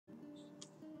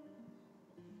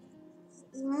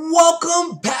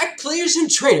Welcome back, players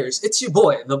and trainers. It's your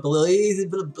boy, the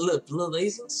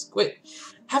Blazin Squid.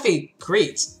 Have a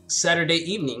great Saturday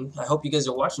evening. I hope you guys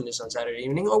are watching this on Saturday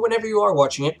evening, or whenever you are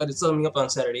watching it, but it's coming up on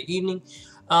Saturday evening.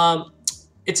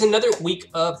 It's another week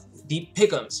of the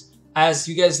Pick'ems. As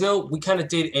you guys know, we kind of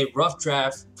did a rough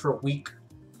draft for week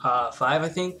 5, I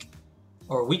think,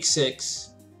 or week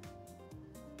 6.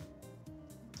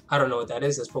 I don't know what that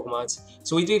is. That's Pokemon's.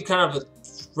 So we did kind of a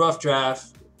rough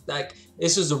draft. Like,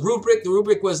 this was the rubric. The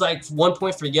rubric was like 1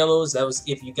 point for yellows. That was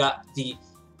if you got the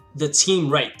team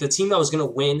right. The team that was gonna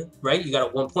win, right? You got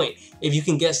a 1 point. If you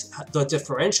can guess the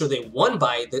differential they won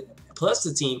by, plus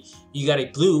the team, you got a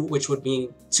blue, which would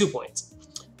mean 2 points.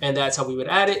 And that's how we would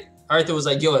add it. Arthur was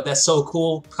like, yo, that's so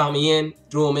cool. Call me in,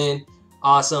 threw him in.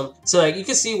 Awesome. So like you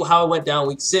can see how it went down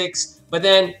week 6. But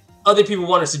then other people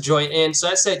wanted to join in. So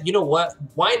I said, you know what?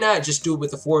 Why not just do it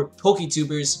with the 4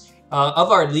 PokeTubers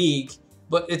of our league?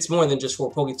 But it's more than just 4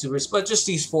 PokeTubers, but just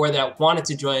these 4 that wanted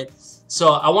to join.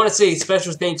 So I want to say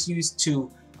special thank yous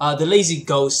to the Lazy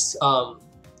Ghost,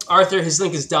 Arthur, his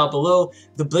link is down below,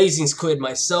 the Blazin Squid,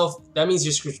 myself. That means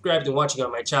you're subscribed and watching on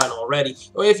my channel already.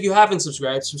 Or if you haven't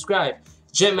subscribed, subscribe.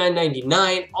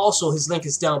 Jetman99, also his link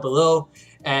is down below,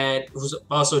 and who's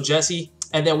also Jesse.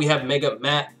 And then we have Mega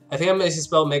Matt. I think I might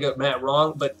spell Mega Matt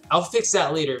wrong, but I'll fix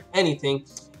that later. Anything.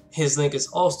 His link is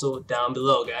also down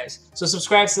below, guys. So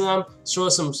subscribe to them, show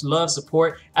us some love,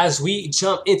 support as we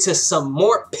jump into some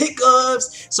more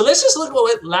pickups. So let's just look at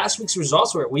what last week's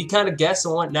results were. We kind of guessed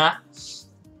and whatnot.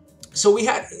 So we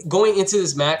had, going into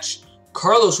this match,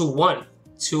 Carlos, who won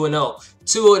 2-0.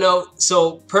 2-0,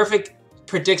 so perfect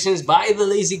predictions by the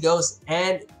Lazy Ghost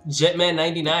and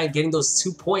Jetman99 getting those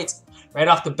 2 points right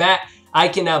off the bat. I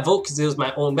cannot vote because it was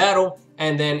my own battle.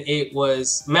 And then it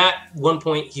was Matt, 1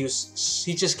 point. He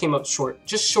just came up short,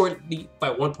 just shortly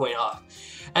by 1 point off.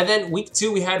 And then week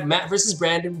 2, we had Matt versus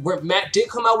Brandon, where Matt did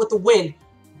come out with the win,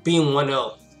 being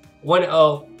 1-0.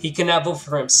 1-0. He cannot vote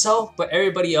for himself, but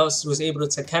everybody else was able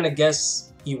to kind of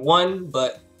guess he won,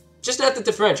 but just not the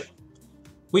differential.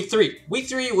 Week 3. Week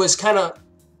 3 was kind of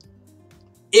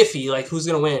iffy, like who's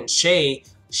gonna win. Shay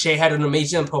had an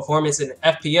amazing performance in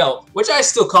FPL, which I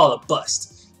still call a bust.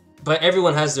 But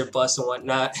everyone has their bust and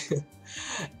whatnot.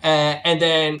 And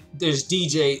then there's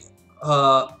DJ,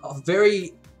 a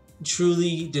very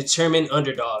truly determined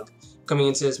underdog coming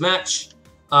into this match.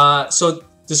 So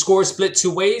the score is split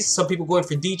 2 ways. Some people going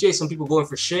for DJ, some people going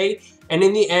for Shay. And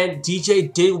in the end,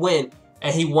 DJ did win,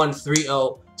 and he won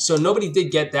 3-0. So nobody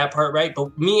did get that part right.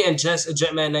 But me and Jess,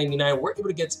 Jetman99, were able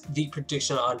to get the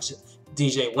prediction on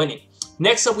DJ winning.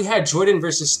 Next up, we had Jordan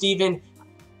versus Steven.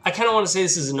 I kind of want to say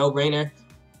this is a no-brainer,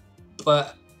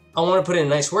 but I want to put in a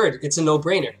nice word. It's a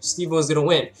no-brainer. Steven was going to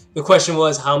win. The question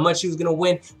was how much he was going to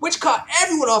win, which caught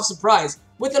everyone off surprise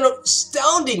with an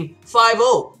astounding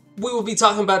 5-0. We will be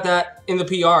talking about that in the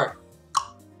PR.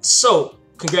 So,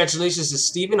 congratulations to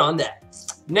Steven on that.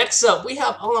 Next up, we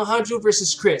have Alejandro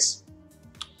versus Chris.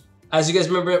 As you guys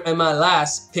remember in my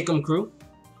last Pick'em crew,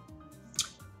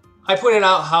 I pointed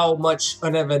out how much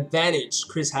of an advantage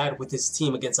Chris had with his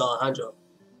team against Alejandro.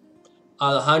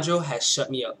 Alejandro has shut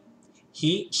me up.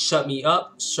 He shut me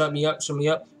up. And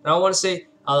I want to say,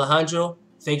 Alejandro,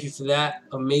 thank you for that.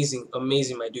 Amazing,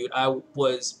 amazing, my dude. I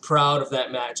was proud of that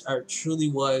match. I truly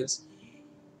was.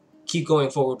 Keep going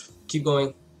forward. Keep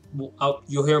going.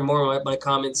 You'll hear more of my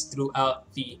comments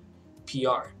throughout the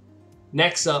PR.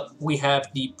 Next up, we have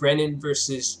the Brennan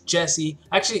versus Jesse.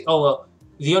 Actually, oh well,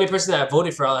 the only person that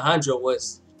voted for Alejandro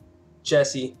was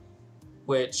Jesse,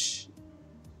 which...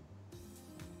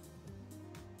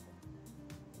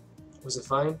 Was it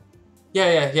fine?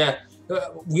 Yeah.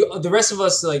 The rest of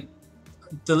us, like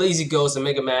the Lazy Ghost and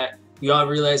Mega Matt, we all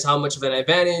realized how much of an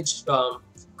advantage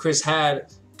Chris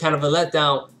had. Kind of a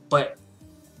letdown, but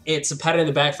it's a pat in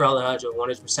the back for Alejandro,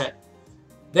 100%.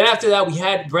 Then after that, we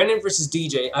had Brendan versus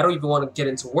DJ. I don't even want to get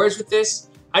into words with this.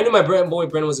 I knew my boy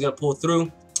Brendan was going to pull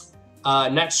through.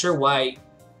 Not sure why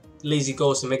Lazy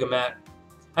Ghost and Mega Matt.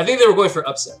 I think they were going for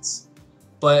upsets.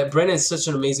 But Brennan's such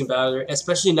an amazing battler,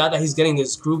 especially now that he's getting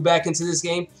his groove back into this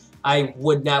game. I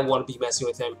would not want to be messing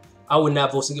with him. I would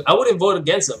not vote. I wouldn't vote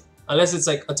against him unless it's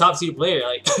like a top tier player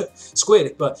like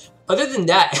Squid. But other than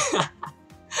that,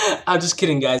 I'm just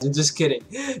kidding, guys. I'm just kidding.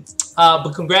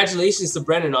 But congratulations to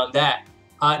Brennan on that.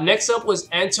 Next up was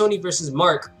Anthony versus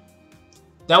Mark.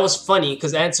 That was funny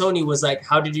because Anthony was like,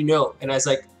 "How did you know?" And I was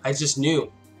like, "I just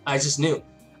knew. I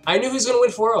knew he was gonna win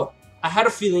 4-0." I had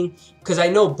a feeling because I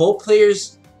know both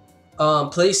players'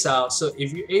 play style. So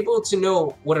if you're able to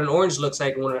know what an orange looks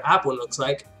like and what an apple looks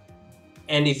like,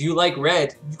 and if you like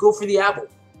red, you go for the apple.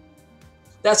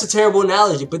 That's a terrible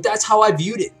analogy, but that's how I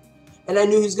viewed it. and I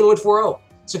knew he was going to win 4-0.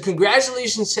 So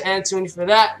congratulations to Anthony for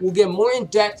that. We'll get more in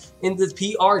depth in the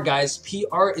PR, guys.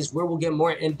 PR is where we'll get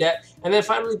more in depth. And then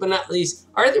finally, but not least,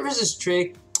 Arthur versus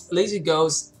Trig, Lazy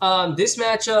Ghost. This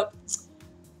matchup,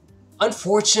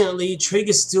 unfortunately, Trig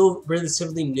is still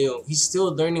relatively new. He's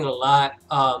still learning a lot.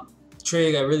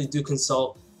 Trig, I really do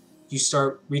consult. You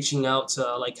start reaching out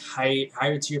to like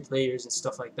higher tier players and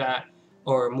stuff like that,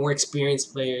 or more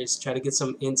experienced players. Try to get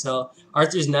some intel.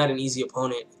 Arthur's not an easy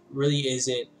opponent. Really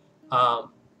isn't.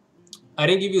 I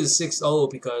didn't give you the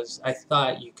 6-0 because I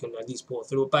thought you can at least pull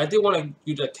through it, but I did want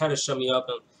you to kind of shut me up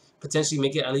and potentially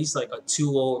make it at least like a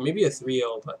 2-0 or maybe a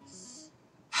 3-0, but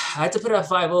I had to put it at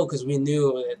 5-0 because we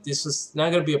knew that this was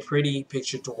not going to be a pretty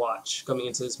picture to watch coming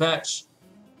into this match.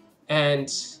 And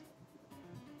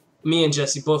me and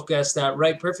Jesse both guessed that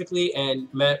right perfectly, and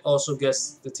Matt also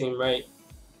guessed the team right.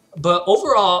 But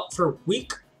overall, for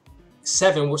week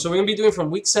 7, so we're going to be doing from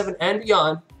week 7 and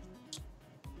beyond,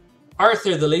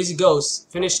 Arthur, the Lazy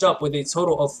Ghost, finished up with a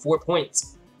total of 4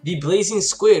 points. The Blazin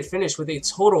Squid finished with a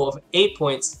total of 8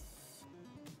 points.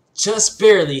 Just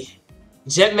barely,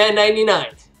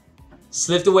 Jetman99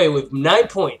 slipped away with 9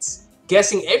 points,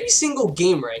 guessing every single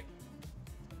game right.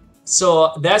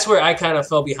 So that's where I kind of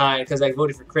fell behind because I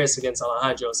voted for Chris against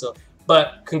Alejandro.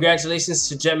 But congratulations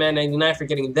to Jetman99 for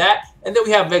getting that. And then we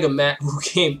have Mega Matt, who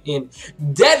came in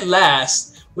dead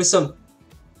last with some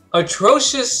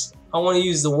atrocious, I want to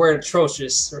use the word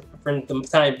atrocious for the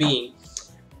time being,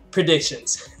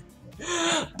 predictions.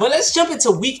 But let's jump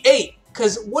into week 8,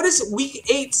 because what is week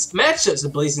 8's matchups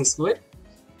of Blazin Squid?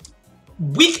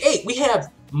 Week 8, we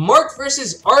have Mark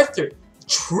versus Arthur,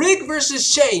 Trig versus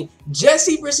Shay,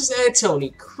 Jesse versus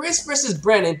Anthony, Chris versus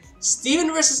Brennan,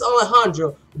 Steven versus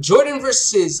Alejandro, Jordan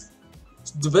versus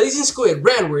the Blazin Squid,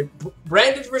 Brandward,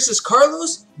 Brandon versus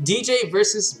Carlos, DJ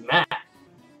versus Matt.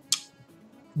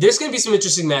 There's going to be some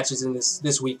interesting matches in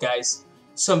this week, guys.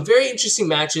 Some very interesting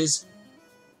matches.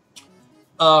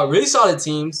 Really solid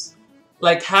teams.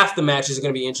 Like half the matches are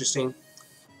going to be interesting.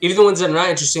 Even the ones that are not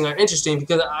interesting are interesting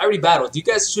because I already battled. You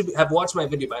guys should have watched my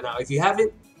video by now. If you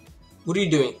haven't, what are you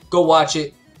doing? Go watch it.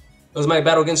 It was my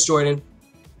battle against Jordan.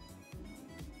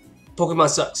 Pokemon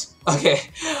sucks. Okay.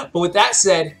 But with that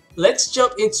said, let's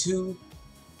jump into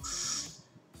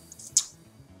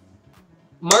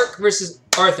Mark versus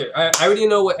Arthur. I already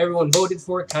know what everyone voted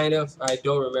for, kind of. I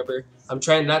don't remember. I'm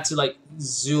trying not to like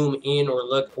zoom in or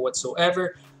look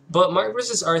whatsoever. But Mark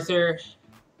versus Arthur.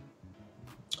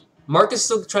 Mark is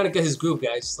still trying to get his groove,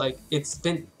 guys. Like, it's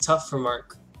been tough for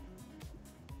Mark.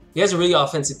 He has a really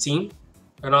offensive team.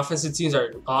 And offensive teams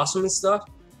are awesome and stuff.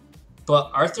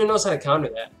 But Arthur knows how to counter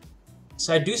that.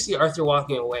 So I do see Arthur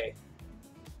walking away.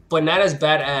 But not as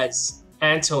bad as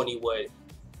Anthony would.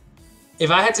 If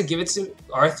I had to give it to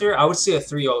Arthur, I would say a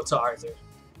 3-0 to Arthur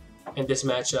in this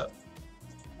matchup.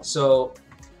 So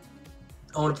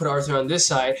I want to put Arthur on this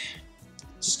side.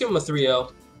 Just give him a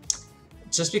 3-0.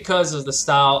 Just because of the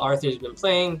style Arthur's been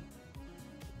playing.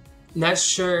 Not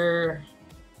sure.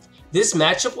 This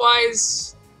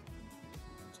matchup-wise,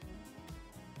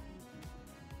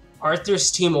 Arthur's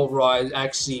team overall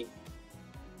actually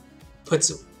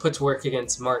puts work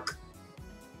against Mark.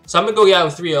 So I'm going to go, yeah,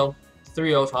 with 3-0.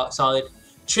 3-0 solid.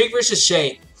 Trig versus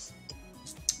Shay.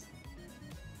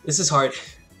 This is hard.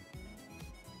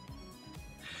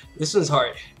 This one's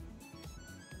hard.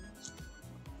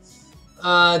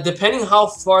 Depending how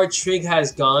far Trig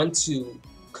has gone to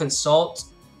consult,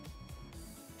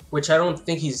 which I don't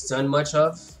think he's done much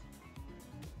of.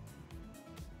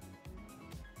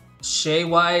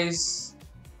 Shay-wise,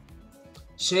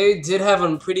 Shay did have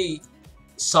a pretty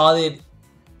solid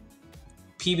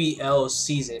PBL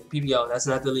season. PBL, that's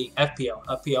not the league. FPL.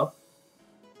 FPL.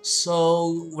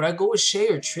 So, would I go with Shay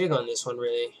or Trig on this one,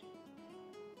 really?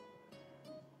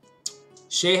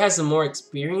 Shay has some more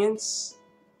experience.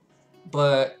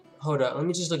 But, hold up. Let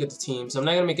me just look at the teams. I'm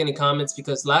not going to make any comments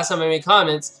because last time I made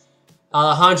comments,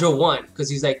 Alejandro won. Because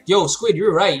he's like, yo, Squid,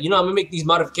 you're right. You know, I'm going to make these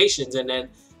modifications. And then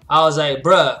I was like,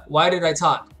 bruh, why did I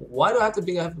talk? Why do I have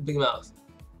to have a big mouth?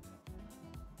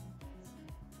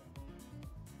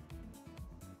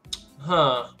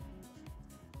 Huh.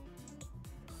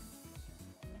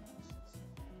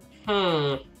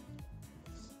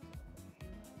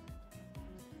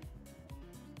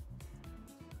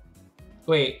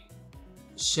 Wait.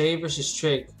 Shay versus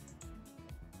Trig.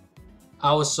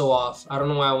 I was so off. I don't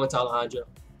know why I went to Alejandro.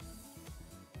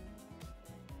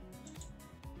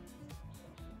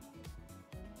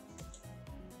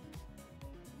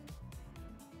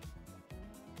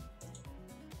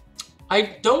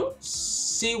 I don't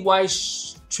see why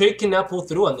Trig cannot pull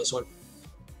through on this one.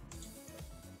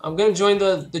 I'm gonna join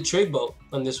the Trig boat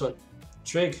on this one.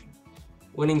 Trig.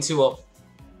 winning 2-0.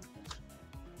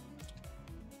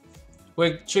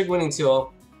 Wait, Trick winning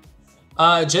 2-0.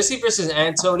 Jesse versus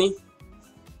Anthony.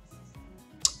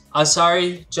 I'm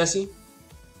sorry, Jesse,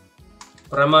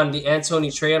 but I'm on the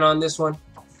Anthony train on this one.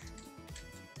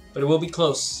 But it will be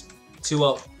close.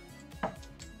 2-0.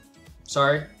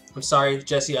 Sorry. I'm sorry,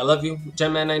 Jesse. I love you,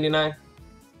 Gemman99.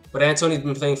 But Anthony's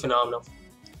been playing phenomenal.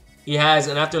 He has,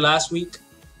 and after last week,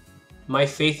 my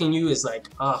faith in you is like,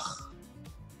 ugh.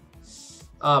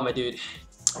 Oh, my dude.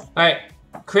 Alright.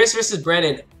 Chris versus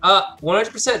Brennan.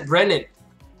 100% Brennan.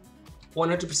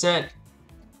 100%.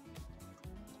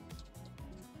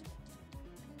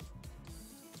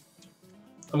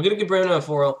 I'm gonna give Brennan a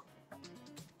 4-0.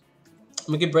 I'm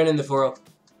gonna give Brennan the 4-0.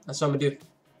 That's what I'm gonna do.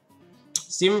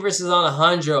 Steven versus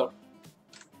Alejandro.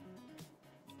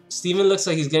 Steven looks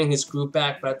like he's getting his group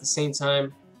back, but at the same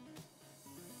time,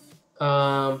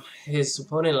 his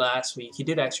opponent last week, he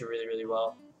did actually really, really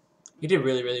well. He did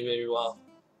really, really, really well.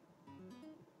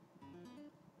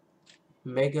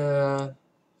 Mega,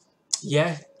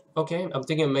 yeah, okay. I'm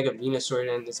thinking Mega Venusaur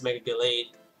and this Mega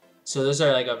Gallade. So those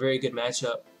are like a very good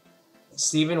matchup.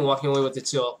 Steven walking away with the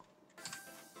 2-0.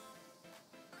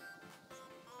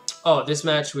 Oh, this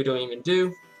match we don't even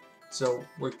do. So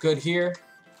we're good here.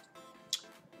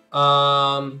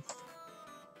 Brandon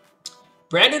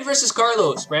versus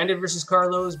Carlos. Brandon versus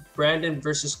Carlos. Brandon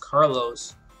versus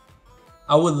Carlos.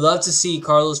 I would love to see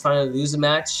Carlos finally lose a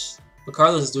match. But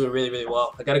Carlos is doing really, really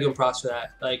well. I gotta give him props for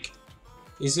that. Like,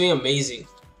 he's doing amazing.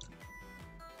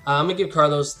 I'm gonna give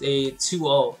Carlos a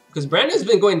 2-0. Because Brandon's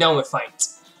been going down with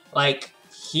fights. Like,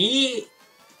 he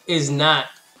is not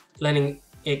letting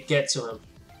it get to him.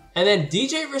 And then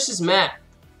DJ versus Matt.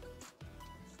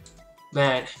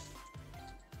 Man.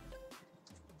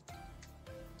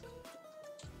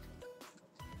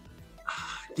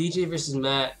 DJ versus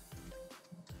Matt.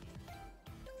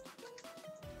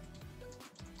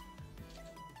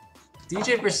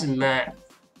 DJ versus Matt.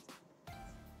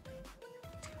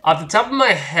 Off the top of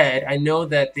my head, I know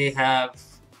that they have...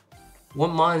 What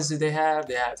mons do they have?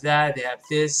 They have that. They have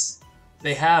this.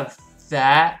 They have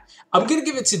that. I'm going to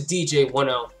give it to DJ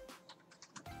 1-0.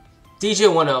 DJ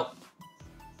 1-0.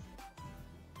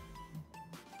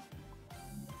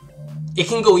 It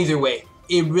can go either way.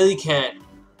 It really can.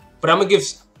 But I'm going to give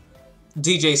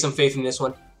DJ some faith in this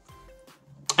one.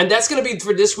 And that's going to be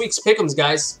for this week's Pick'ems,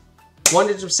 guys.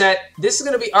 100%. This is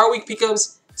going to be our week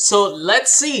Pick'ems. So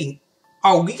let's see.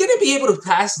 Are we going to be able to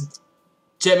pass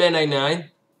Jetman99?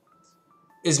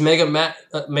 Is Mega Matt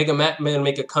going to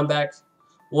make a comeback?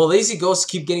 Will Lazy Ghost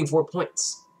keep getting 4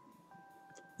 points?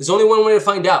 There's only one way to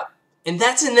find out. And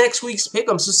that's in next week's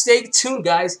Pick'em. So stay tuned,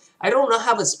 guys. I don't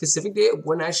have a specific day of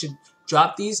when I should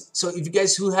drop these. So if you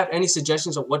guys who have any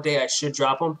suggestions of what day I should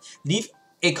drop them, leave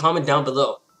a comment down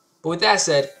below. But with that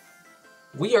said,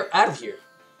 we are out of here.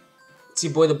 It's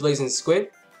your boy, the Blazin Squid.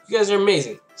 You guys are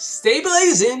amazing. Stay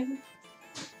blazing.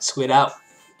 Squid out.